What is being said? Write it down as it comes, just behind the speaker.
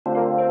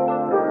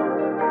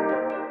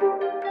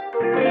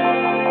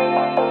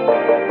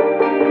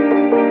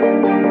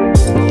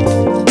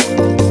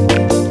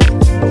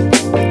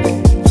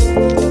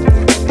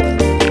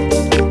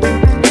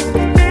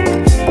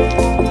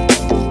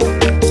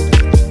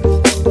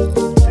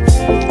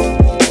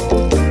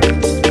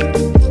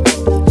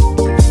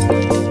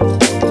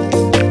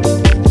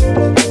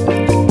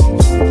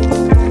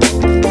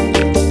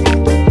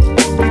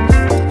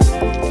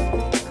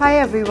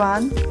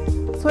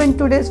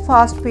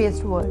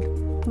fast-paced world,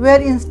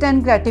 where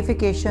instant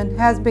gratification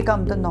has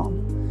become the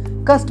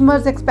norm,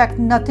 customers expect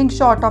nothing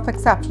short of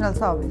exceptional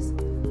service.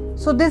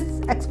 So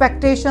this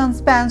expectation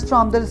spans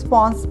from the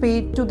response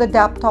speed to the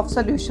depth of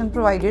solution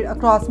provided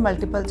across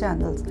multiple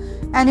channels,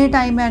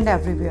 anytime and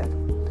everywhere.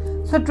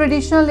 So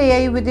traditional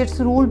AI with its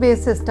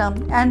rule-based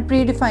system and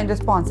predefined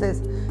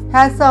responses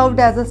has served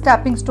as a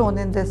stepping stone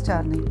in this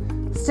journey.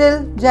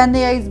 Still,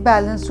 GenAI is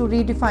balanced to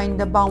redefine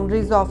the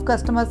boundaries of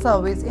customer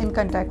service in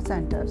contact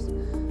centers.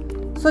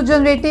 So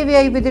generative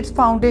AI with its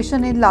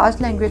foundation in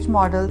large language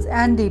models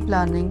and deep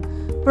learning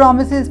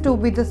promises to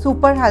be the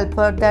super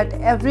helper that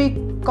every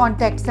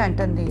contact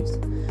center needs.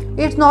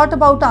 It's not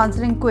about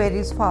answering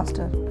queries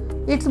faster.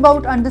 It's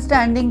about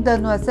understanding the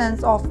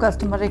nuance of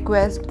customer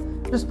requests,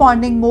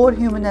 responding more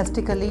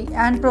humanistically,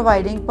 and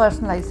providing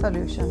personalized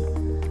solutions.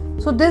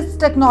 So this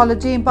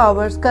technology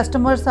empowers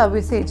customer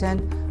service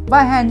agents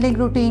by handling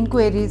routine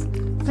queries,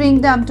 freeing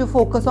them to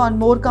focus on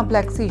more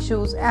complex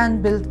issues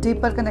and build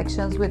deeper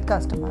connections with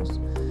customers.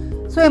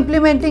 So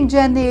implementing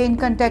GenAI in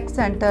contact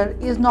center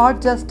is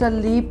not just a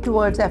leap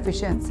towards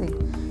efficiency.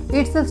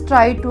 It's a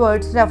stride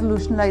towards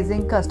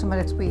revolutionizing customer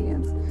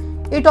experience.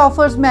 It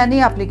offers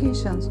many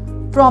applications,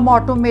 from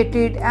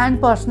automated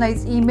and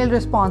personalized email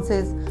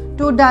responses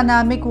to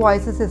dynamic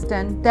voice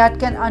assistant that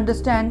can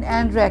understand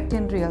and react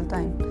in real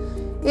time.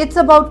 It's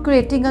about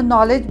creating a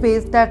knowledge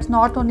base that's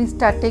not only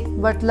static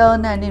but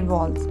learns and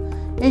evolves,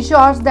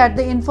 ensures that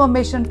the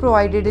information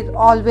provided is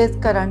always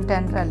current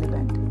and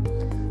relevant.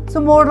 So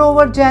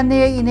moreover,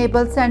 GenAI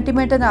enables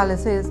sentiment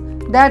analysis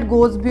that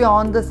goes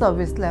beyond the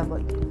service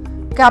level,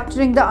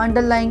 capturing the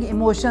underlying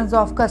emotions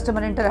of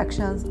customer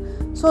interactions.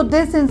 So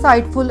this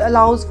insightful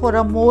allows for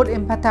a more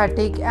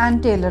empathetic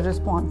and tailored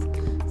response,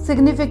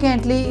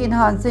 significantly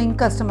enhancing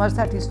customer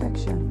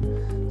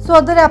satisfaction. So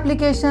other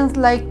applications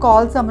like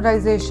call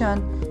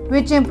summarization,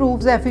 which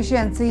improves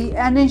efficiency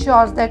and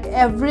ensures that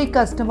every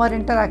customer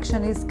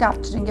interaction is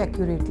capturing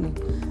accurately,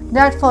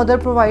 that further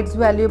provides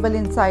valuable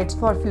insights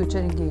for future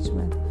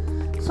engagement.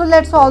 So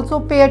let's also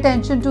pay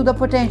attention to the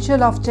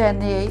potential of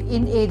GenAI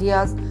in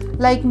areas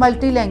like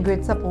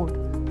multi-language support,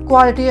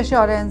 quality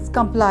assurance,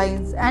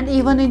 compliance, and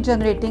even in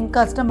generating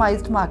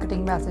customized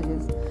marketing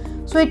messages.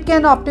 So it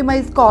can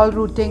optimize call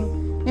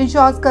routing,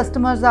 ensures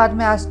customers are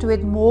matched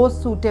with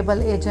most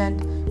suitable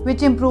agent,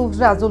 which improves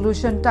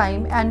resolution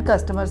time and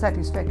customer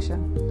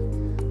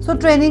satisfaction. So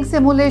training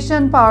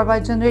simulation powered by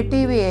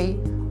generative AI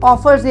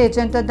offers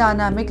agent a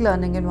dynamic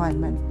learning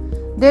environment.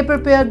 They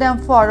prepare them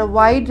for a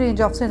wide range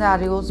of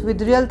scenarios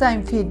with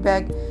real-time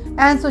feedback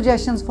and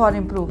suggestions for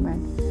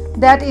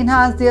improvement that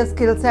enhance their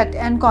skill set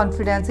and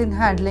confidence in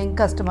handling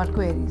customer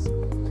queries.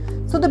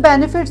 So the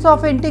benefits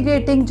of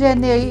integrating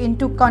GenAI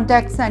into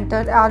contact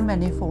center are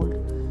manifold.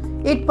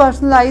 It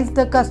personalizes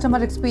the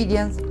customer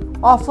experience,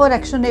 offer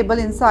actionable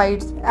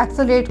insights,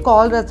 accelerate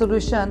call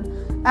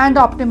resolution, and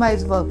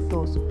optimize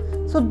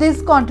workflows. So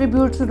this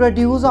contributes to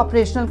reduce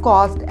operational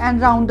cost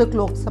and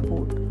round-the-clock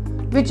support,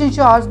 which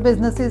ensures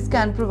businesses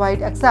can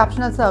provide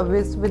exceptional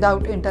service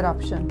without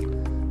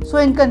interruption. So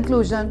in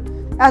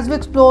conclusion, as we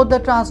explore the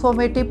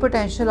transformative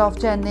potential of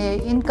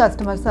GenAI in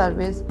customer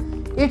service,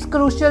 it's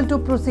crucial to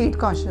proceed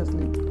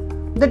consciously.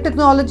 The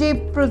technology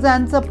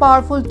presents a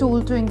powerful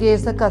tool to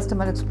engage the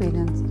customer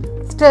experience.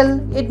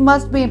 Still, it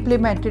must be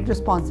implemented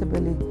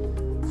responsibly,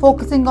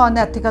 focusing on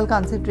ethical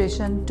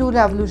consideration to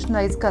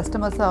revolutionize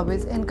customer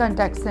service in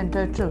contact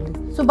center truly.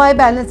 So by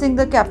balancing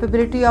the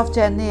capability of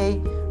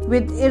GenAI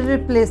with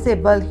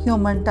irreplaceable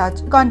human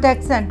touch,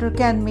 contact center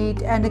can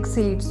meet and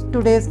exceed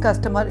today's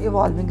customer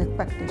evolving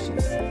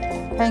expectations.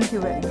 Thank you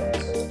very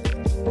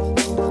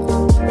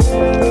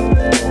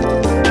much.